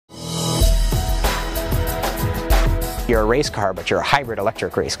You're a race car, but you're a hybrid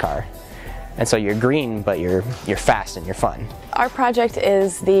electric race car. And so you're green, but you're fast and you're fun. Our project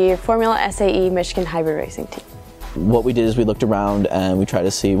is the Formula SAE Michigan Hybrid Racing Team. What we did is we looked around and we tried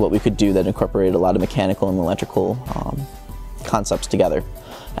to see what we could do that incorporated a lot of mechanical and electrical concepts together.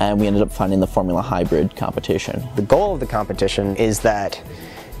 And we ended up finding the Formula Hybrid competition. The goal of the competition is that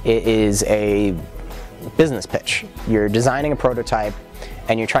it is a business pitch. You're designing a prototype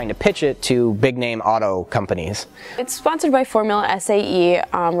and you're trying to pitch it to big name auto companies. It's sponsored by Formula SAE.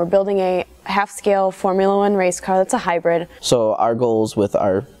 We're building a half-scale Formula One race car that's a hybrid. So our goals with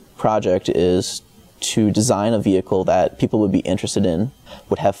our project is to design a vehicle that people would be interested in,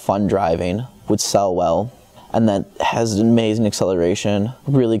 would have fun driving, would sell well, and that has amazing acceleration,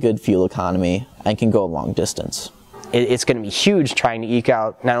 really good fuel economy, and can go a long distance. It's going to be huge trying to eke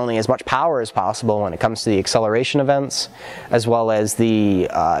out not only as much power as possible when it comes to the acceleration events, as well as the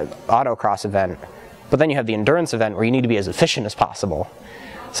autocross event, but then you have the endurance event where you need to be as efficient as possible.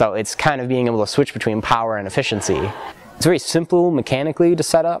 So it's kind of being able to switch between power and efficiency. It's very simple mechanically to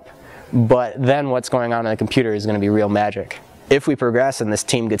set up, but then what's going on in the computer is going to be real magic. If we progress and this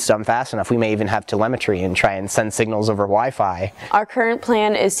team gets done fast enough, we may even have telemetry and try and send signals over Wi-Fi. Our current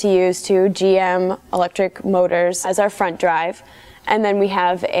plan is to use 2 GM electric motors as our front drive, and then we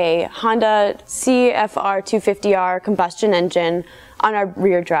have a Honda CFR 250R combustion engine on our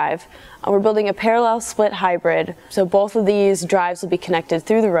rear drive. We're building a parallel split hybrid, so both of these drives will be connected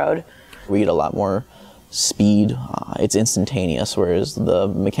through the road. We get a lot more speed, it's instantaneous, whereas the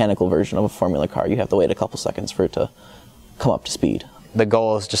mechanical version of a Formula car, you have to wait a couple seconds for it to come up to speed. The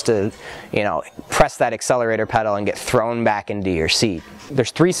goal is just to, press that accelerator pedal and get thrown back into your seat.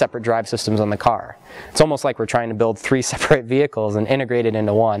 There's 3 separate drive systems on the car. It's almost like we're trying to build 3 separate vehicles and integrate it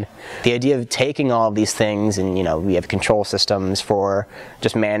into one. The idea of taking all of these things and, we have control systems for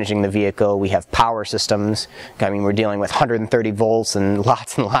just managing the vehicle. We have power systems. I mean, we're dealing with 130 volts and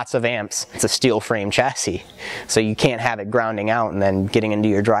lots of amps. It's a steel frame chassis, so you can't have it grounding out and then getting into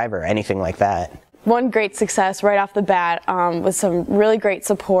your drive or anything like that. One great success right off the bat was some really great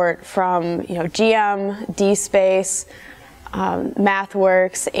support from GM, D-Space,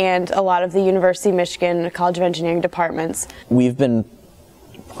 MathWorks, and a lot of the University of Michigan College of Engineering departments. We've been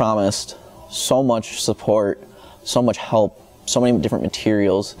promised so much support, so much help, so many different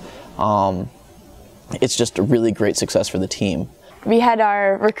materials. It's just a really great success for the team. We had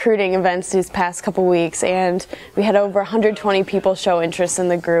our recruiting events these past couple weeks, and we had over 120 people show interest in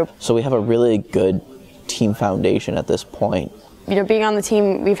the group. So we have a really good team foundation at this point. Being on the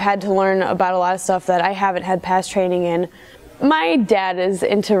team, we've had to learn about a lot of stuff that I haven't had past training in. My dad is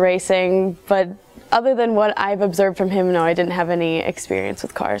into racing, but other than what I've observed from him, no, I didn't have any experience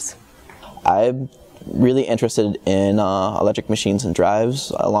with cars. I'm really interested in electric machines and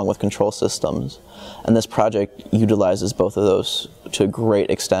drives, along with control systems. And this project utilizes both of those to a great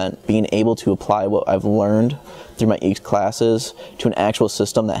extent. Being able to apply what I've learned through my EECS classes to an actual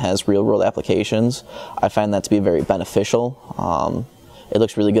system that has real-world applications, I find that to be very beneficial. It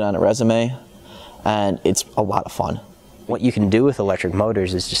looks really good on a resume, and it's a lot of fun. What you can do with electric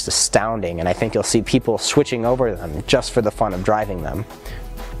motors is just astounding, and I think you'll see people switching over them just for the fun of driving them,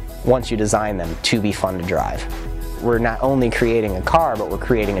 once you design them to be fun to drive. We're not only creating a car, but we're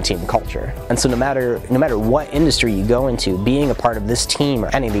creating a team culture. And so no matter what industry you go into, being a part of this team or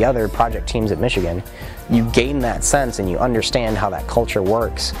any of the other project teams at Michigan, you gain that sense and you understand how that culture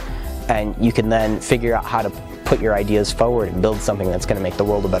works, and you can then figure out how to put your ideas forward and build something that's going to make the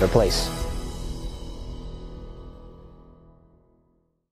world a better place.